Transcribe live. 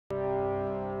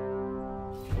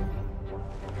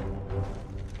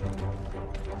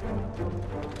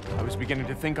I was beginning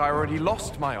to think I already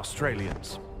lost my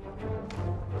Australians.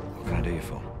 What can I do you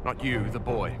for? Not you, the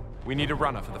boy. We need a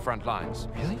runner for the front lines.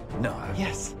 Really? No.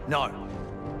 Yes. No.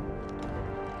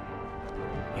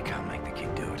 You can't make the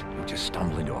kid do it. He'll just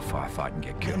stumble into a firefight and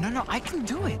get killed. No, I can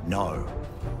do it. No.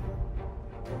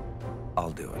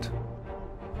 I'll do it.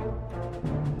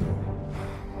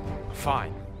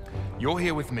 Fine. You're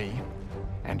here with me,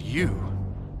 and you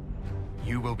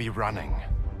will be running.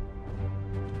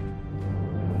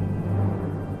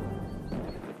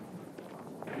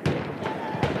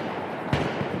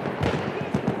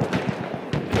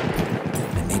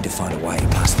 I need to find a way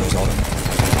past those Ottoman.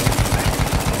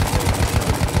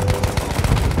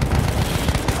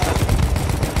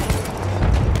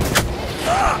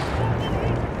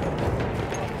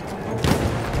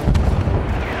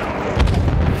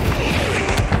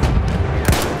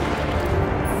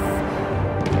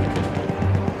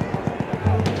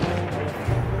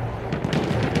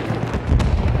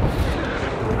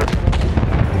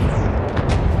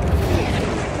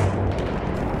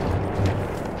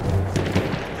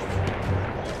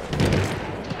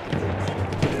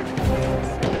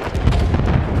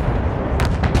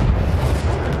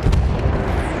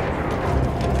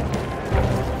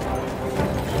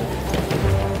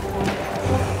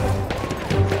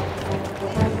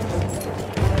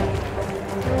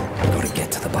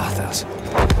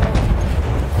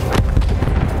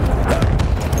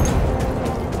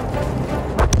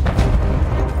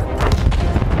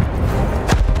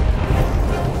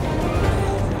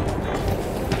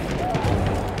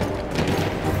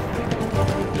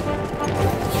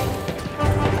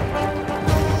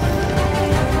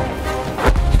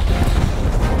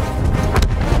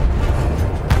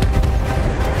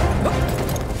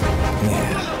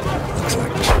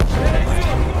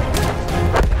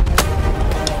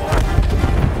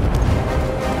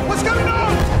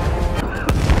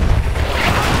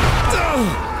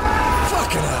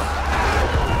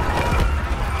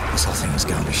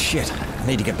 Shit, I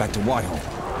need to get back to Whitehall.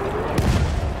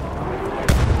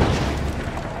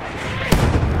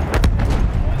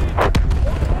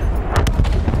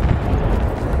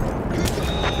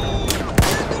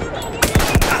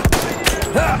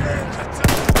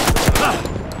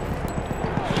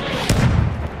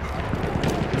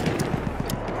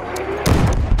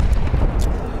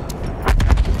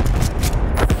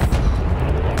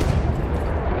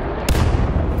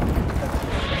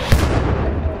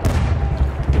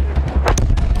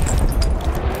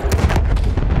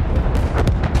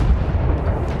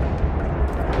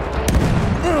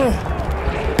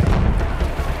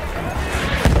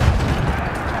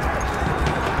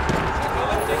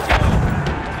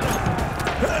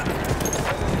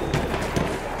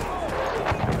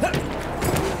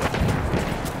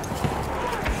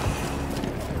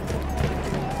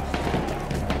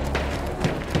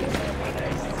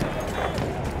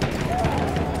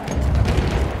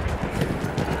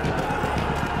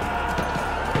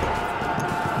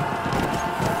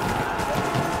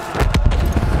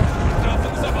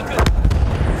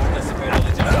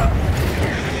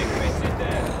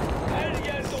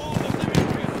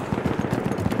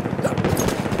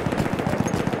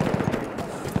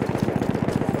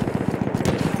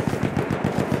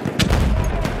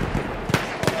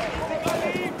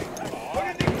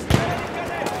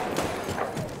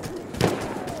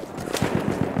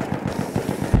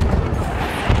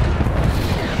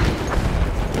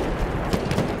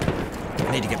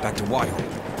 I need to get back to Whitehall.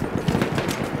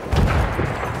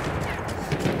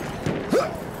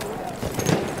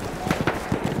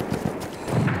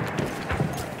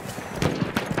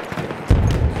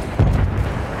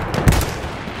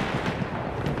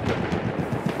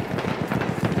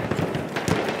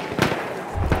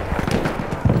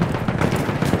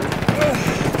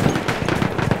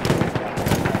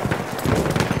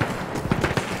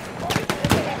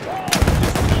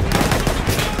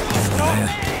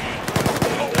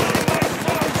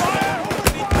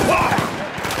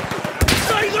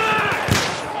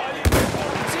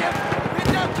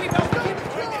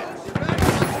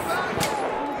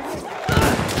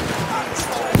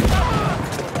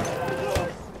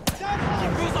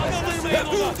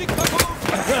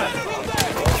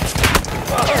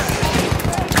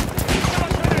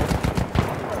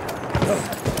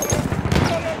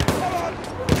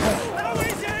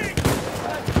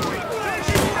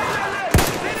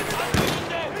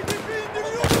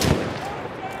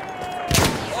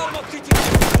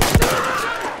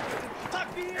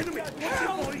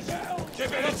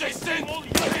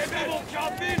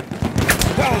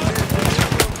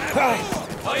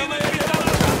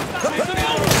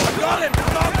 Got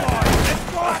him!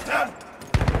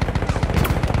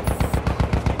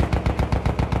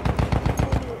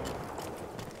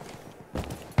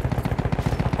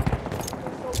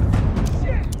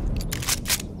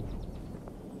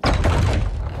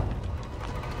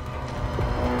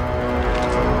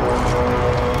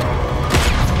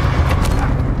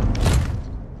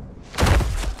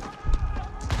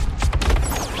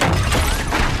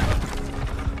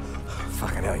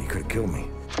 me.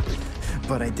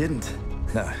 But I didn't.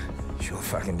 No, sure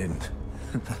fucking didn't.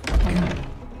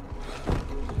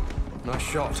 Nice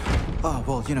shot. Oh,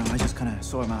 well, you know, I just kind of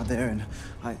saw him out there and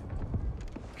I...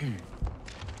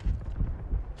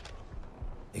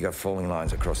 You got falling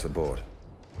lines across the board.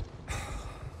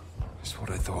 That's what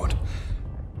I thought.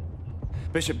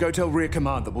 Bishop, go tell rear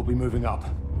command that we'll be moving up.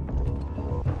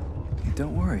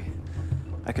 Don't worry.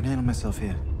 I can handle myself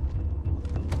here.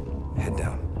 Head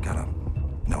down, gun up.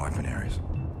 No open areas.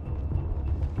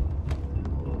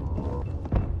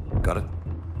 Got it?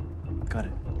 Got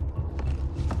it.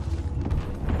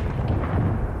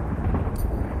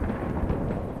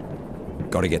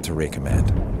 Gotta get to rear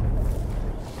command.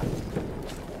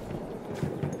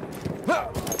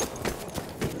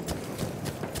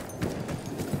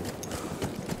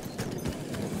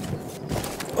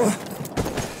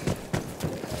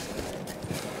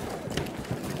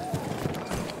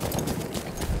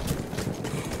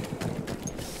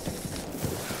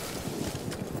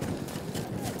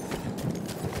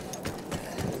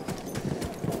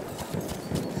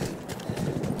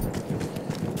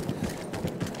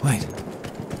 Wait,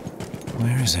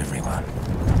 where is everyone?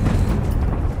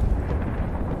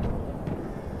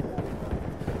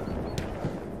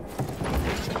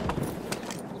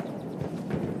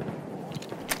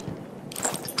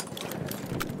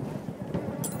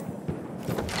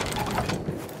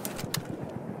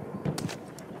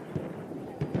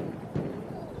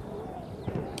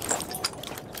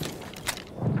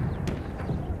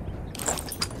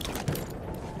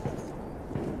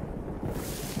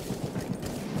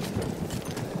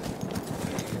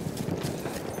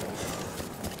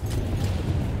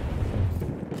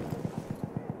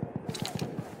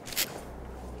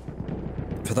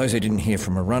 For those who didn't hear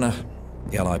from a runner,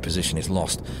 the Allied position is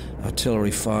lost.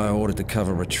 Artillery fire ordered to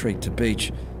cover retreat to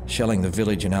beach, shelling the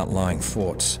village and outlying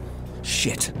forts.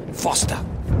 Shit! Foster!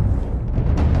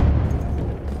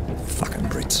 Fucking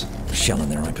Brits. Shelling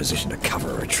their own position to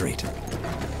cover a retreat.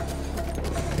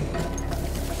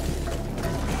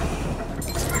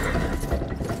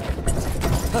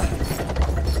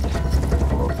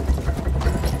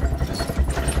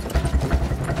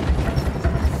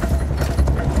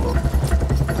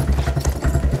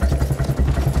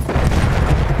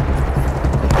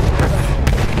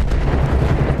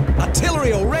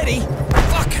 Already?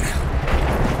 Fucking hell.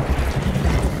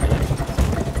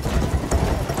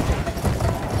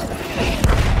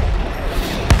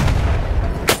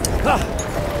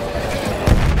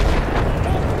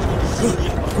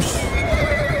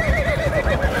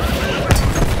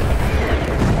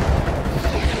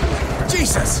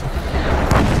 Jesus!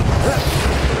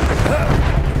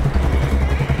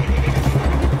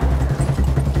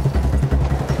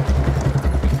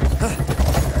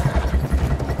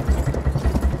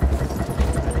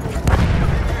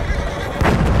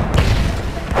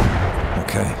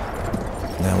 Okay,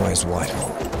 now where's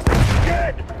Whitehall?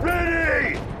 Get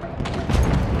ready!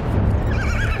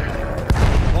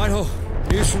 Whitehall,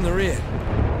 news from the rear.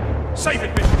 Save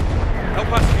it, Bishop.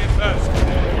 Help us here first.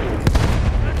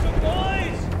 That's the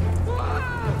boys!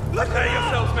 Prepare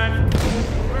yourselves, men.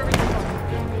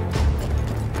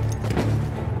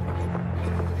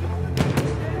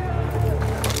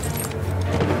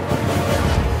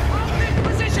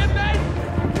 Position, men!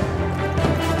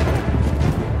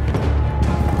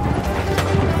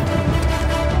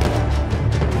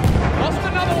 Lost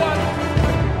another one!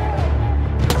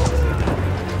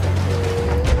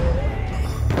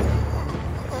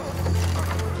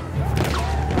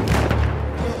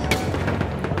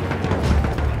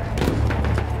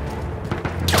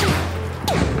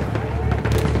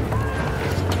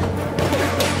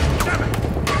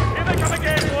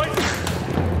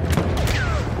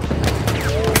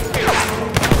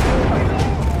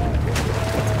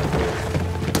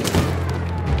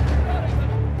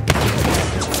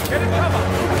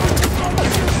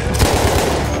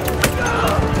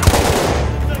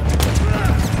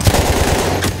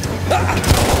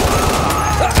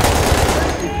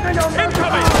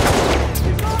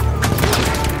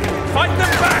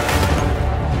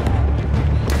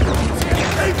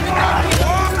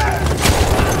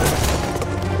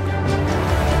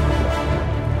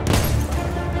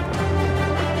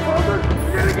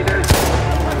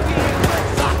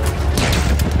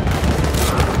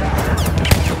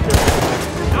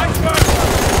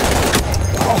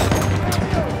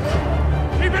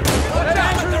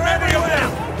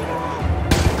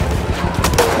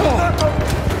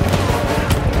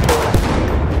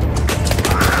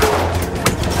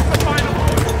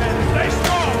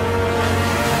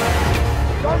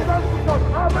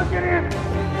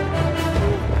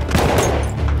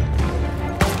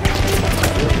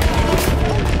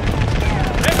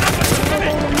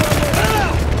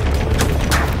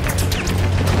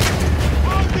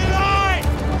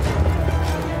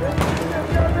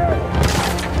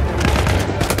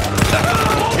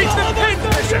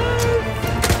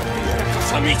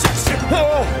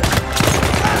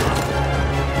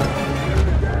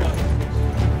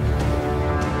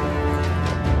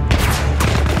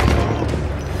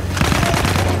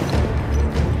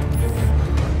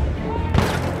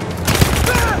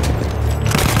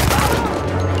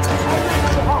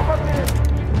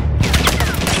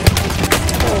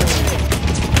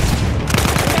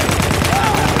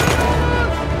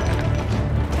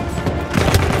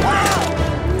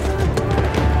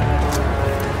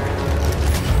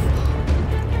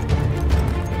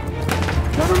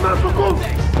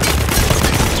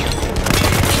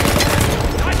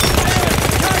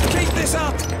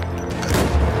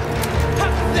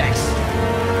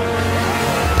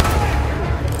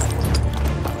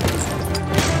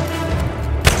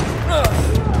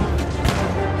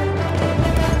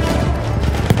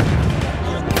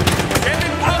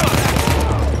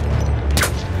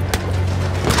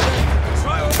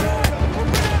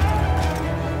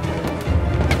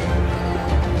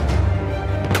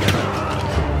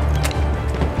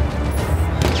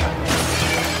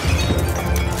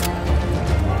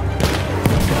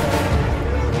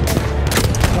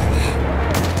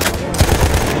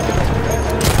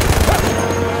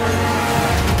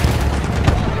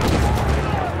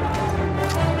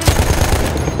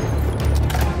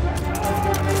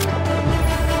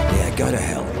 Go to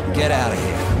hell. Get out of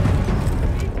here.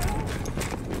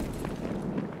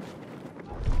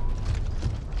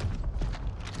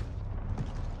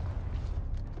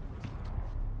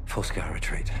 Full-scale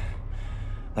retreat.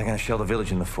 They're going to shell the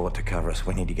village and the fort to cover us.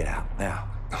 We need to get out, now.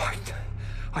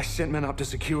 I sent men up to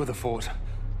secure the fort.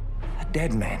 A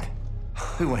dead man?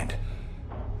 Who went?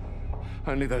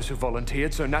 Only those who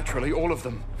volunteered, so naturally, all of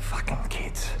them. Fucking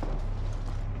kids.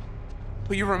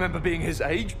 Well, you remember being his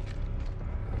age?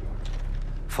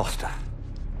 Foster.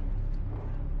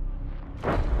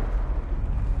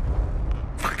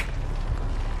 Fuck.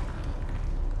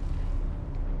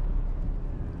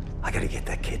 I gotta get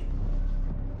that kid.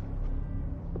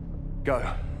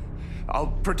 Go. I'll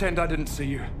pretend I didn't see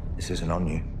you. This isn't on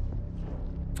you.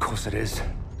 Of course it is.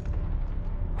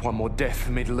 One more death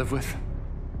for me to live with.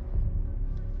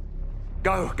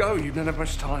 Go, you don't have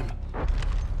much time.